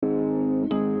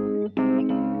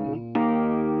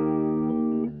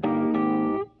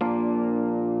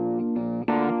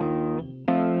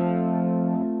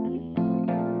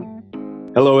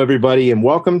Hello, everybody, and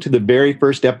welcome to the very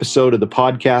first episode of the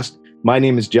podcast. My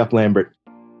name is Jeff Lambert.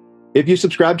 If you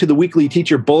subscribe to the weekly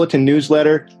Teacher Bulletin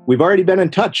newsletter, we've already been in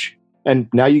touch, and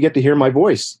now you get to hear my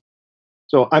voice.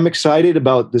 So I'm excited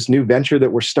about this new venture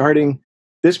that we're starting.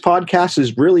 This podcast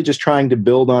is really just trying to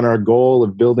build on our goal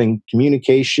of building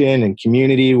communication and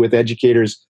community with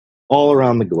educators all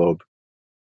around the globe.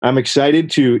 I'm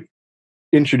excited to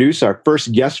introduce our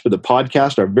first guest for the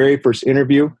podcast, our very first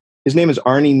interview. His name is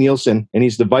Arnie Nielsen, and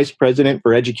he's the Vice President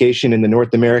for Education in the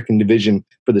North American Division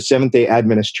for the Seventh-day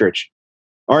Adventist Church.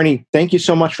 Arnie, thank you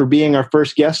so much for being our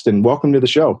first guest, and welcome to the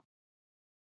show.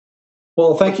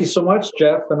 Well, thank you so much,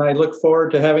 Jeff, and I look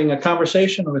forward to having a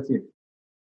conversation with you.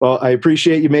 Well, I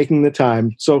appreciate you making the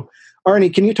time. So,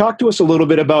 Arnie, can you talk to us a little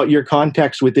bit about your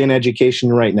context within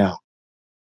education right now?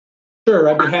 Sure,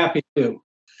 I'd be happy to.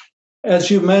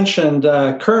 As you mentioned,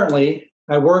 currently,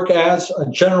 I work as a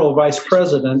General Vice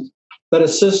President that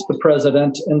assists the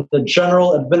President in the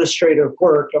general administrative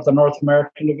work of the North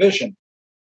American Division.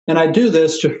 And I do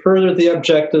this to further the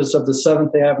objectives of the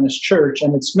Seventh-day Adventist Church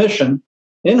and its mission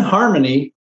in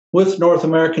harmony with North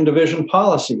American Division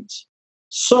policies.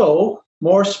 So,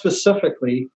 more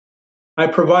specifically, I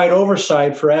provide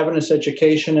oversight for Adventist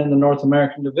education in the North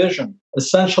American Division,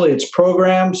 essentially its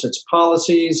programs, its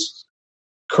policies,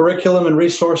 curriculum, and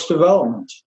resource development.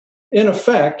 In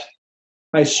effect,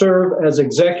 I serve as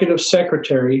Executive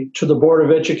Secretary to the Board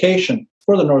of Education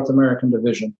for the North American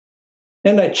Division,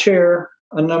 and I chair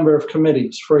a number of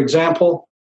committees. For example,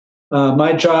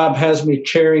 my job has me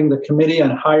chairing the Committee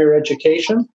on Higher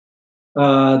Education,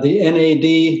 the NAD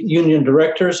Union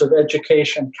Directors of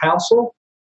Education Council,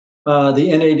 the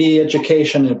NAD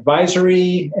Education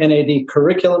Advisory, NAD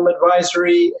Curriculum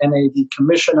Advisory, NAD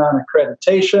Commission on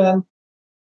Accreditation,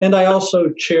 and I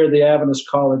also chair the Adventist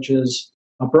Colleges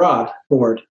Abroad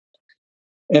Board.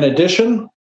 In addition,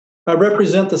 I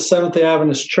represent the Seventh-day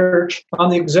Adventist Church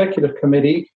on the Executive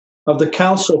Committee of the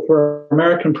Council for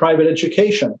American Private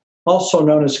Education, also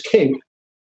known as CAPE,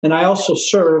 and I also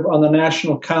serve on the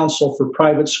National Council for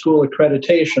Private School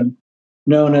Accreditation,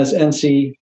 known as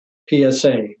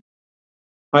NCPSA.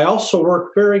 I also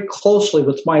work very closely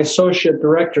with my Associate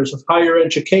Directors of Higher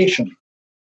Education,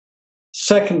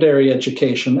 secondary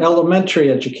education, elementary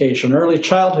education, early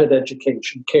childhood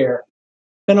education care,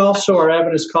 and also our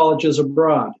Adventist Colleges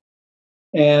Abroad.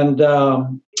 And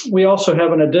we also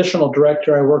have an additional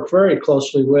director I work very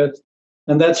closely with,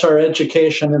 and that's our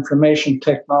Education Information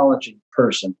Technology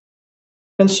person.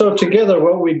 And so together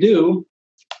what we do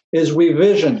is we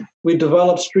vision, we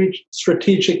develop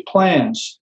strategic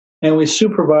plans, and we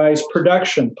supervise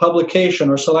production, publication,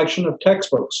 or selection of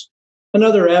textbooks and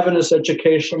other Adventist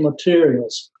educational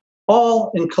materials,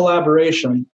 all in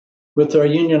collaboration with our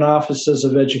Union Offices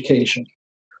of Education.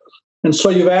 And so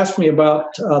you've asked me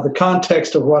about the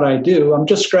context of what I do. I'm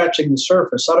just scratching the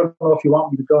surface. I don't know if you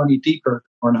want me to go any deeper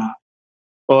or not.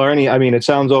 Well, Arnie, I mean, it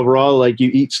sounds overall like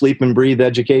you eat, sleep, and breathe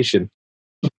education.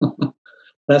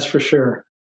 That's for sure.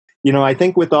 You know, I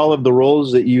think with all of the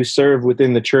roles that you serve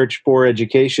within the church for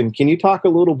education, can you talk a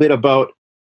little bit about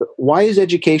why is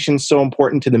education so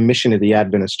important to the mission of the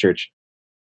Adventist Church?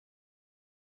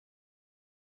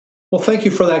 Well, thank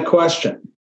you for that question.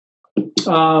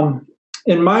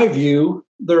 In my view,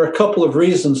 there are a couple of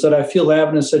reasons that I feel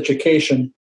Adventist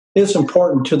education is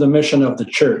important to the mission of the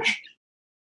church.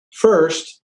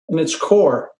 First, in its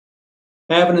core,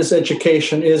 Adventist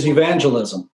education is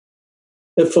evangelism.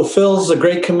 It fulfills the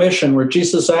Great Commission where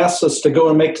Jesus asks us to go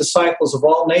and make disciples of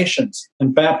all nations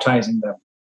and baptizing them.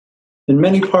 In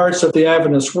many parts of the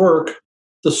Adventist work,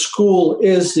 the school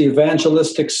is the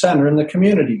evangelistic center in the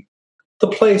community, the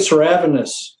place where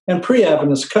Adventists and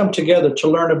pre-Adventists come together to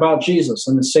learn about Jesus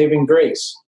and His saving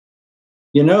grace.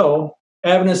 You know,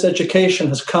 Adventist education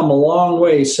has come a long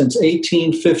way since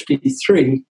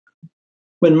 1853,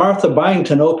 when Martha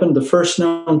Byington opened the first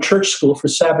known church school for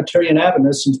Sabbatarian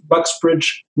Adventists in Bucksbridge,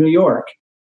 New York.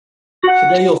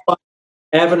 Today you'll find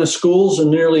Adventist schools in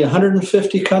nearly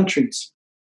 150 countries,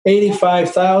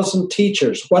 85,000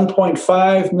 teachers,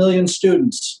 1.5 million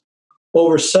students,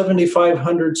 over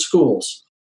 7,500 schools.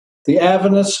 The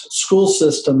Adventist school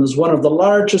system is one of the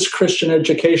largest Christian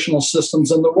educational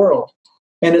systems in the world,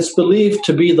 and it's believed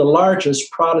to be the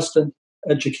largest Protestant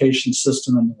education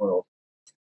system in the world.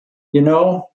 You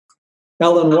know,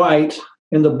 Ellen White,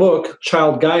 in the book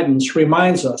Child Guidance,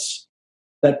 reminds us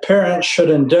that parents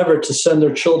should endeavor to send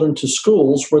their children to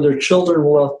schools where their children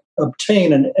will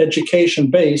obtain an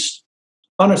education based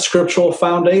on a scriptural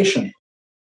foundation.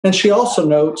 And she also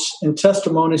notes in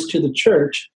Testimonies to the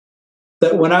Church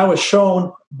that when I was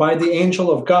shown by the angel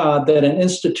of God that an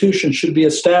institution should be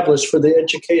established for the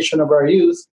education of our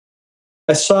youth,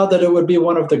 I saw that it would be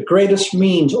one of the greatest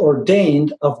means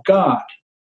ordained of God,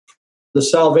 the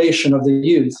salvation of the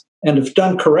youth. And if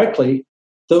done correctly,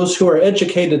 those who are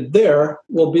educated there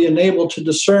will be enabled to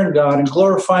discern God and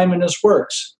glorify Him in His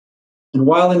works. And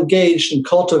while engaged in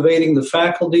cultivating the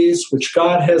faculties which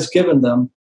God has given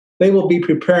them, they will be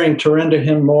preparing to render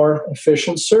Him more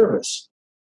efficient service.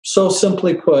 So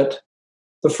simply put,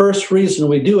 the first reason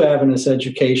we do Adventist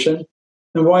education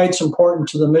and why it's important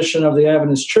to the mission of the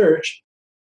Adventist Church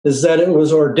is that it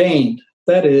was ordained.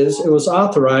 That is, it was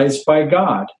authorized by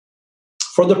God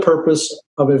for the purpose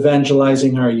of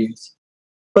evangelizing our youth.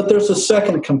 But there's a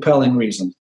second compelling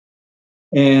reason.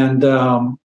 And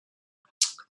our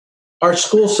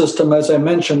school system, as I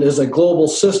mentioned, is a global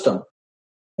system,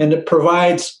 and it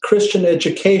provides Christian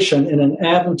education in an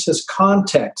Adventist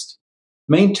context,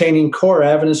 maintaining core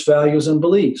Adventist values and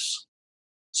beliefs.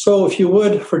 So if you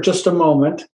would, for just a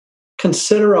moment,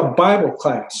 consider a Bible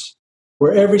class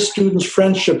where every student's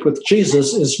friendship with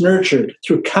Jesus is nurtured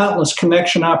through countless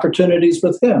connection opportunities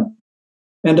with Him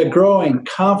and a growing,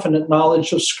 confident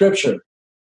knowledge of Scripture,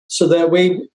 so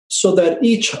that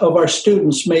each of our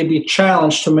students may be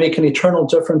challenged to make an eternal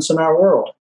difference in our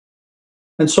world.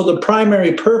 And so the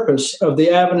primary purpose of the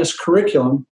Adventist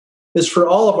curriculum is for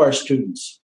all of our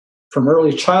students, from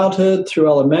early childhood through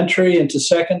elementary into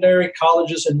secondary,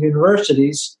 colleges, and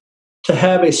universities, to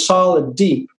have a solid,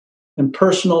 deep, and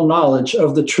personal knowledge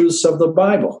of the truths of the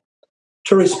Bible,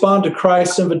 to respond to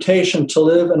Christ's invitation to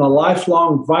live in a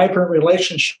lifelong, vibrant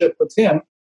relationship with Him,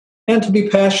 and to be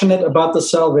passionate about the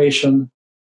salvation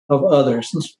of others.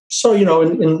 And so,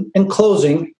 in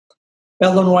closing,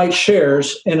 Ellen White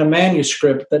shares in a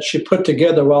manuscript that she put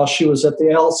together while she was at the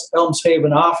Elms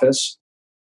Haven office,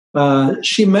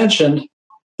 she mentioned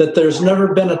that there's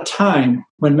never been a time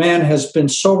when man has been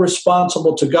so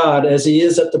responsible to God as he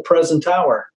is at the present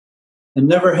hour. And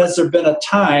never has there been a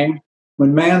time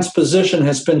when man's position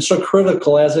has been so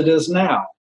critical as it is now.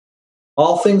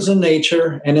 All things in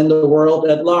nature and in the world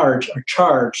at large are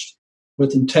charged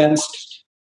with intense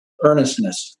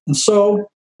earnestness. And so,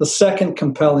 the second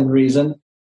compelling reason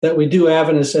that we do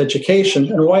Adventist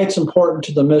education and why it's important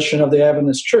to the mission of the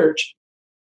Adventist Church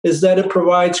is that it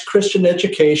provides Christian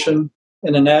education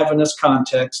in an Adventist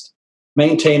context,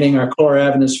 maintaining our core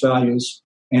Adventist values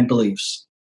and beliefs.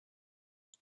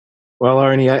 Well,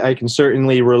 Arnie, I can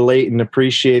certainly relate and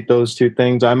appreciate those two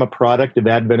things. I'm a product of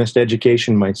Adventist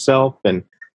education myself, and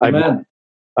I've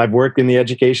worked in the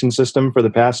education system for the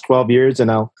past 12 years,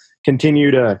 and I'll continue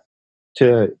to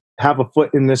have a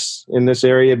foot in this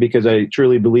area because I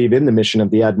truly believe in the mission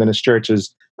of the Adventist Church, as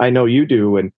I know you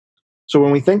do. And so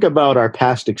when we think about our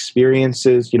past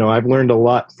experiences, I've learned a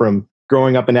lot from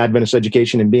growing up in Adventist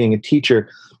education and being a teacher.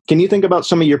 Can you think about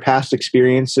some of your past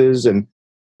experiences, and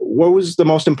what was the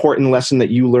most important lesson that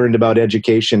you learned about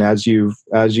education as you've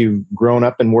grown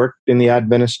up and worked in the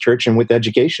Adventist Church and with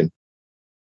education?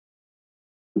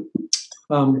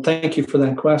 Thank you for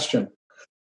that question.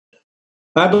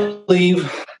 I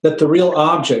believe that the real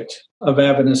object of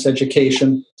Adventist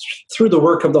education, through the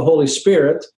work of the Holy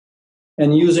Spirit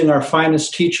and using our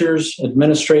finest teachers,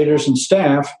 administrators, and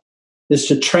staff, is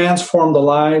to transform the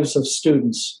lives of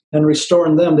students and restore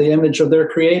in them the image of their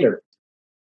Creator.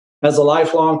 As a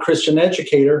lifelong Christian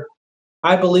educator,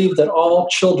 I believe that all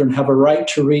children have a right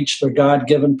to reach their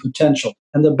God-given potential.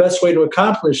 And the best way to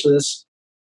accomplish this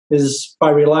is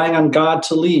by relying on God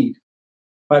to lead,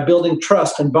 by building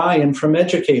trust and buy-in from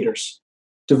educators,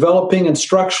 developing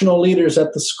instructional leaders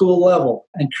at the school level,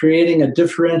 and creating a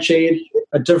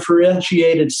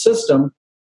differentiated system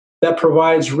that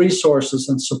provides resources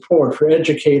and support for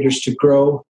educators to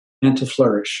grow and to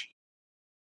flourish.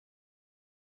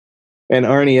 And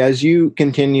Arnie, as you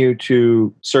continue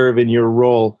to serve in your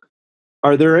role,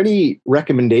 are there any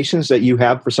recommendations that you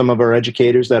have for some of our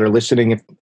educators that are listening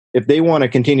if they want to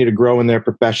continue to grow in their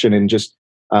profession and just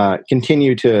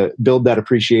continue to build that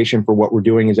appreciation for what we're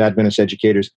doing as Adventist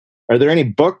educators? Are there any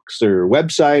books or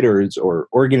websites or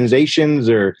organizations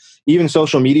or even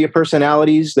social media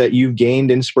personalities that you've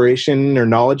gained inspiration or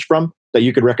knowledge from that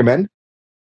you could recommend?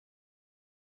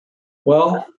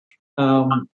 Well,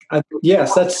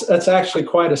 yes, that's actually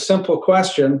quite a simple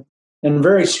question and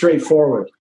very straightforward.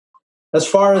 As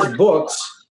far as books,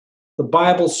 the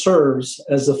Bible serves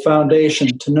as the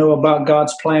foundation to know about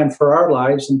God's plan for our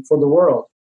lives and for the world.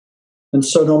 And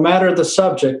so no matter the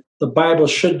subject, the Bible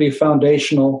should be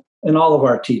foundational in all of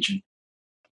our teaching.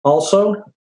 Also,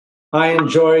 I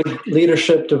enjoy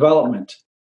leadership development.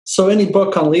 So any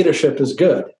book on leadership is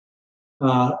good.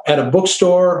 At a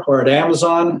bookstore or at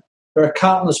Amazon, there are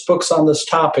countless books on this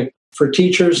topic for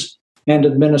teachers and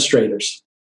administrators.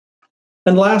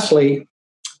 And lastly,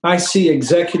 I see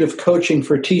executive coaching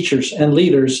for teachers and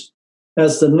leaders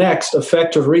as the next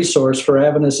effective resource for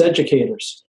Adventist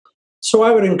educators. So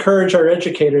I would encourage our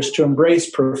educators to embrace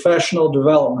professional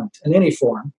development in any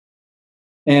form.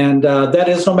 And that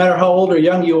is no matter how old or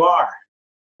young you are.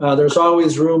 There's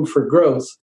always room for growth.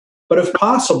 But if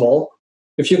possible,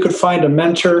 if you could find a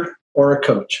mentor or a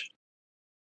coach.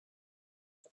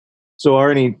 So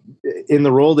Arnie, in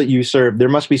the role that you serve, there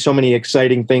must be so many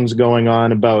exciting things going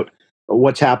on about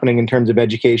what's happening in terms of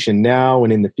education now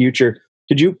and in the future.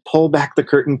 Could you pull back the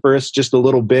curtain for us just a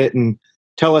little bit and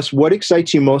tell us what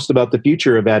excites you most about the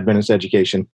future of Adventist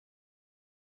education?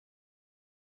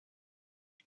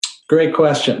 Great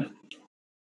question.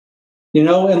 You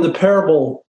know, in the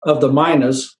parable of the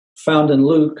minas found in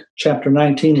Luke chapter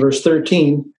 19, verse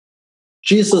 13,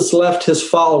 Jesus left his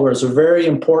followers a very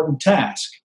important task.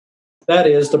 That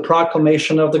is the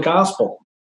proclamation of the gospel.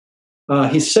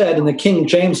 He said in the King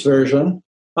James Version,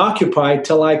 "Occupy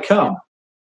till I come."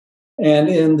 And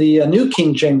in the New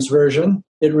King James Version,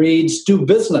 it reads, "Do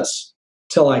business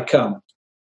till I come."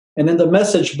 And in the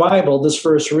Message Bible, this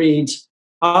verse reads,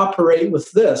 "Operate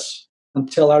with this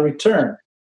until I return."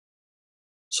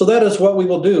 So that is what we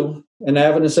will do in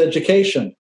Adventist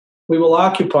education. We will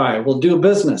occupy, we'll do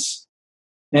business,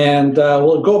 and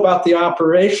we'll go about the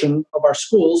operation of our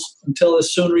schools until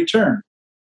his soon return.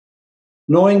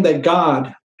 Knowing that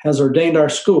God has ordained our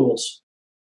schools,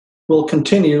 we'll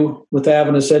continue with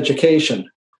Adventist education.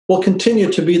 We'll continue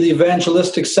to be the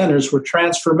evangelistic centers where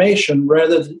transformation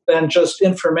rather than just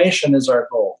information is our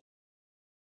goal.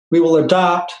 We will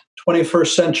adopt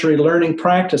 21st century learning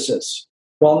practices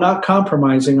while not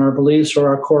compromising our beliefs or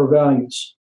our core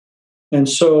values. And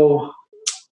so,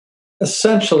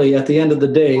 essentially, at the end of the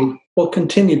day, we'll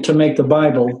continue to make the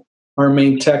Bible our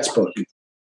main textbook.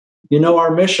 You know,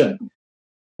 our mission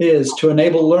is to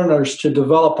enable learners to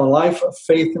develop a life of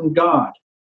faith in God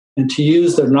and to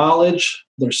use their knowledge,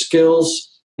 their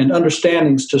skills, and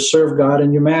understandings to serve God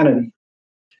and humanity.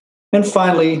 And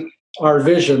finally, our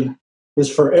vision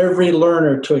is for every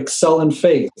learner to excel in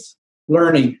faith,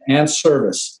 learning, and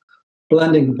service,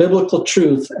 blending biblical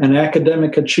truth and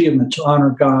academic achievement to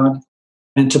honor God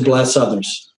and to bless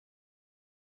others.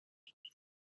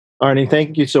 Arnie,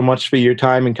 thank you so much for your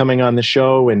time and coming on the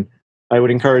show. And I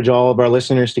would encourage all of our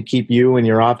listeners to keep you and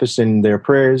your office in their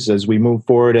prayers as we move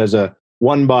forward as a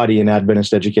one body in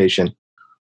Adventist education.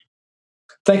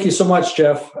 Thank you so much,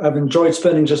 Jeff. I've enjoyed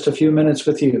spending just a few minutes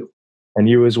with you. And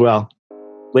you as well.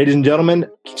 Ladies and gentlemen,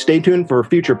 stay tuned for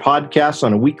future podcasts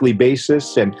on a weekly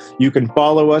basis, and you can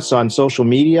follow us on social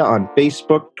media on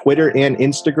Facebook, Twitter, and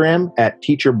Instagram at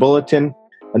Teacher Bulletin.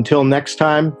 Until next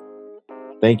time,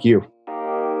 thank you.